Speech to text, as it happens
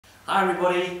Hi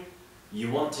everybody!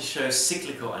 You want to show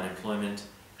cyclical unemployment.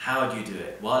 How do you do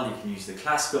it? Well, you can use the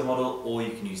classical model or you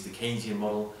can use the Keynesian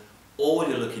model. All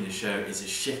you're looking to show is a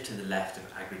shift to the left of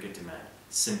aggregate demand.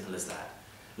 Simple as that.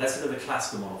 Let's look at the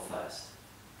classical model first.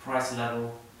 Price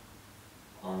level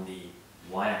on the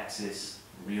y-axis,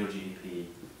 real GDP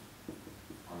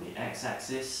on the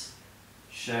x-axis.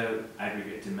 Show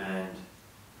aggregate demand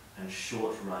and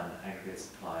short-run aggregate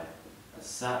supply as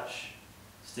such.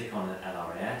 Stick on an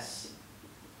LRAS.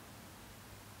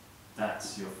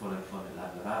 That's your full employment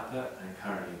level of output, and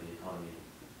currently the economy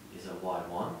is a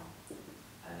Y1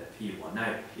 and a P1.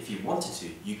 Now, if you wanted to,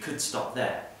 you could stop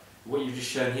there. What you've just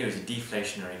shown here is a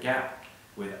deflationary gap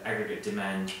with aggregate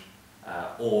demand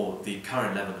or the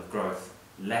current level of growth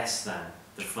less than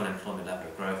the full employment level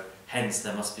of growth. Hence,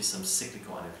 there must be some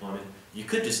cyclical unemployment. You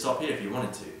could just stop here if you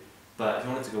wanted to, but if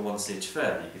you wanted to go one stage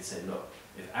further, you could say, look,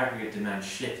 if aggregate demand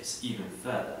shifts even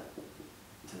further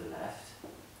to the left,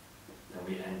 then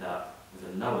we end up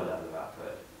with a lower level of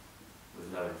output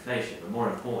with low inflation. But more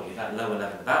importantly, that lower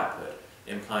level of output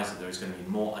implies that there is going to be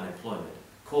more unemployment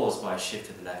caused by a shift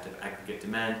to the left of aggregate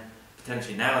demand.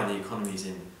 Potentially now the economy is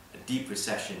in a deep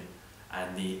recession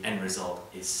and the end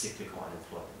result is cyclical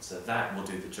unemployment. So that will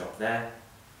do the job there.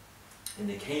 In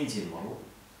the Keynesian model,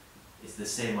 it's the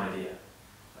same idea.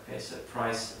 Okay, so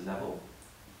price level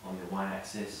on the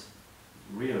y-axis,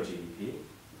 real GDP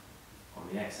on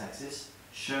the x-axis.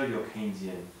 Show your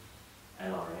Keynesian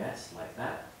LRAS like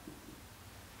that.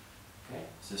 Okay,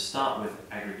 so start with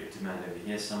aggregate demand over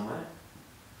here somewhere.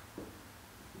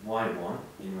 Y1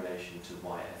 in relation to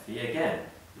YFE. Again,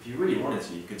 if you really wanted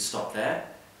to, you could stop there,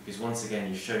 because once again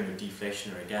you've shown your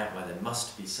deflationary gap where there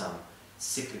must be some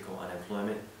cyclical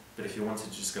unemployment. But if you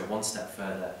wanted to just go one step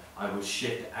further, I would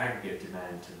shift aggregate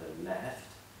demand to the left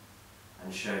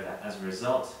and show that as a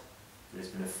result there's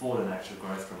been a fall in actual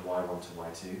growth from Y1 to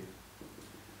Y2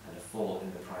 and a fall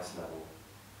in the price level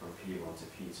from P1 to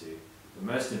P2. But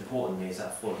most importantly is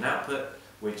that fall in output,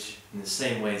 which in the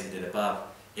same way as it did above,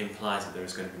 implies that there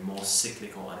is going to be more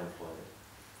cyclical unemployment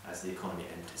as the economy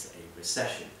enters a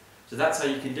recession. So that's how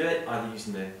you can do it, either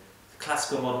using the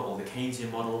classical model or the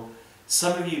Keynesian model.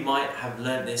 Some of you might have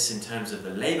learnt this in terms of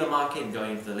the labour market and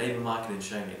going into the labour market and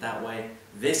showing it that way.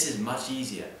 This is much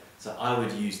easier, so I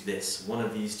would use this. One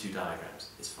of these two diagrams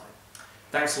is fine.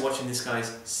 Thanks for watching this,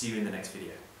 guys. See you in the next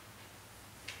video.